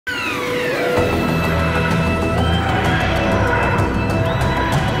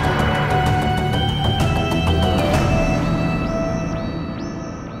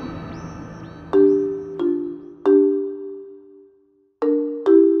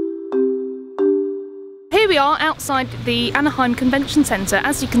we are outside the Anaheim Convention Centre.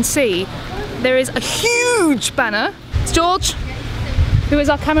 As you can see, there is a huge banner. It's George, who is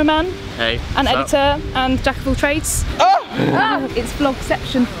our cameraman, and editor, and jack of all trades. Oh! It's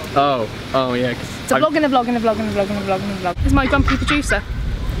vlogception. Oh yeah. It's a vlog and a vlog and a vlog and a vlog and a vlog and a vlog. He's my grumpy producer.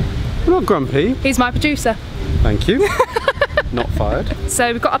 I'm not grumpy. He's my producer. Thank you. Not fired.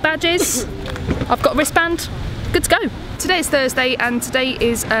 So we've got our badges. I've got a wristband. Good to go. Today is Thursday and today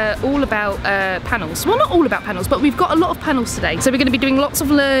is all about panels. Well, not all about panels, but we've got a lot of panels today. So we're going to be doing lots of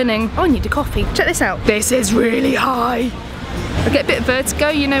learning. Oh, I need a coffee. Check this out. This is really high. I get a bit of vertigo,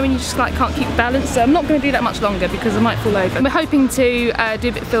 you know, when you just like can't keep balance. So I'm not going to do that much longer because I might fall over. And we're hoping to do a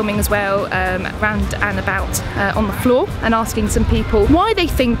bit of filming as well, round and about on the floor, and asking some people why they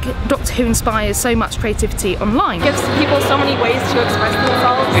think Doctor Who inspires so much creativity online. It gives people so many ways to express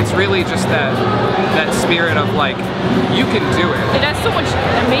themselves. It's really just that spirit of like, you can do it. It has so much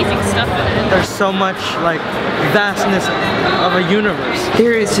amazing stuff in it. There's so much like vastness of a universe.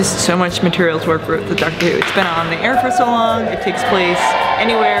 There is just so much material to work with Doctor Who. It's been on the air for so long. It takes place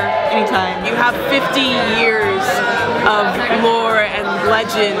anywhere, anytime. You have 50 years of lore and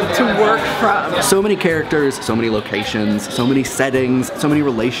legend to work from. So many characters, so many locations, so many settings, so many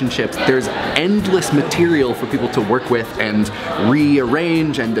relationships. There's endless material for people to work with and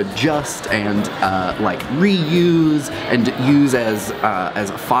rearrange and adjust and like reuse and use as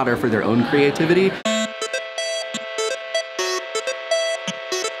a fodder for their own creativity.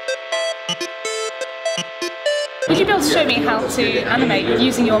 Would you be able to show me how to animate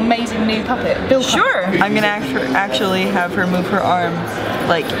using your amazing new puppet, Bill? Sure! I'm gonna actually have her move her arm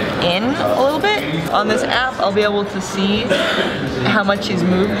like in a little bit. On this app, I'll be able to see how much she's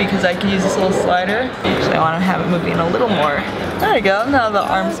moved because I can use this little slider. So I want to have it moving a little more. There we go, now the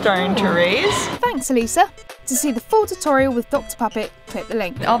arm's starting to raise. Thanks, Elisa. To see the full tutorial with Dr. Puppet, click the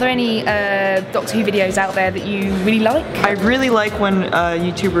link. Are there any Doctor Who videos out there that you really like? I really like when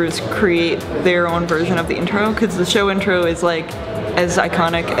YouTubers create their own version of the intro, because the show intro is like as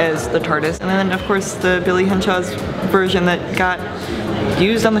iconic as the TARDIS. And then of course the Billy Henshaw's version that got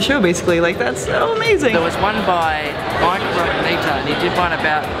used on the show basically, like that's so amazing. There was one by Mike and he did one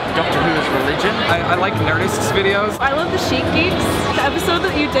about Doctor Who's religion. I like Nerdist's videos. I love the Sheet Geeks. The episode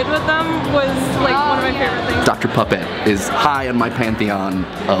that you did with them was like one of my favorite things. Dr. Puppet is high on my pantheon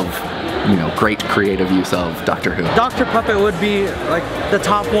of, you know, great creative use of Doctor Who. Dr. Puppet would be like the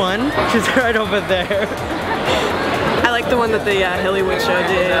top one. She's right over there. I like the one that the Hollywood show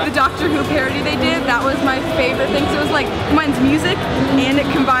did. The Doctor Who parody they did, that was my favorite thing. So it was like, combines music and it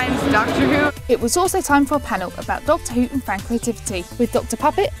combines Doctor Who. It was also time for a panel about Doctor Who and fan creativity with Dr.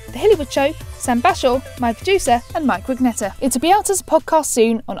 Puppet, The Hollywood Show, Sam Bashall, my producer, and Mike Wignetta. It'll be out as a podcast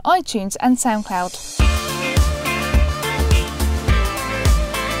soon on iTunes and SoundCloud.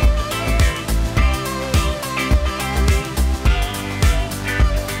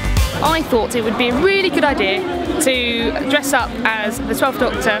 I thought it would be a really good idea to dress up as the 12th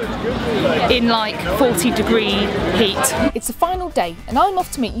Doctor in like 40-degree heat. It's the final day and I'm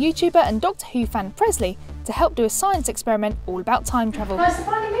off to meet YouTuber and Doctor Who fan Presley to help do a science experiment all about time travel. Nice to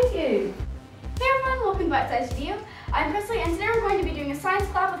finally meet you! Hey everyone, welcome back to today's video. I'm Presley and today we're going to be doing a science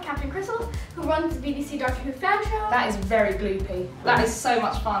lab with Captain Christel, who runs the BBC Doctor Who fan show. That is very gloopy. That is so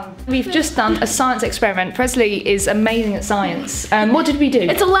much fun. We've just done a science experiment. Presley is amazing at science. What did we do?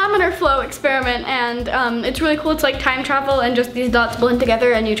 It's a laminar flow experiment and it's really cool. It's like time travel and just these dots blend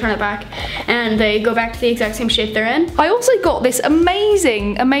together and you turn it back and they go back to the exact same shape they're in. I also got this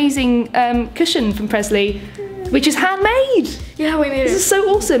amazing cushion from Presley, which is handmade. Yeah, we made it. This is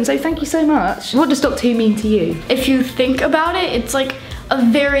so awesome, so thank you so much. What does Doctor Who mean to you? If you think about it, it's like a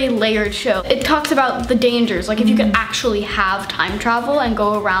very layered show. It talks about the dangers, like if you could actually have time travel and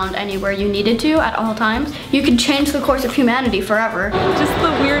go around anywhere you needed to at all times, you could change the course of humanity forever. Just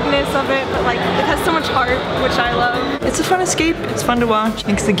the weirdness of it, but like it has so much heart, which I love. It's a fun escape, it's fun to watch. It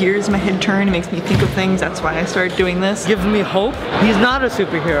makes the gears in my head turn, it makes me think of things. That's why I started doing this. Gives me hope. He's not a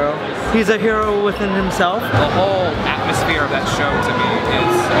superhero. He's a hero within himself. The whole atmosphere of that show to me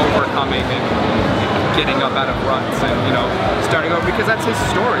is overcoming and getting up out of ruts and, you know, starting over, because that's his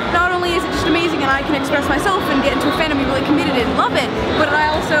story. Not only is it just amazing and I can express myself and get into a fandom, be really committed and love it, but I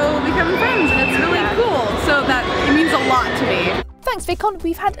also become friends and it's really cool. So that it means a lot to me. Thanks VidCon,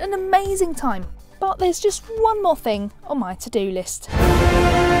 we've had an amazing time. But there's just one more thing on my to-do list.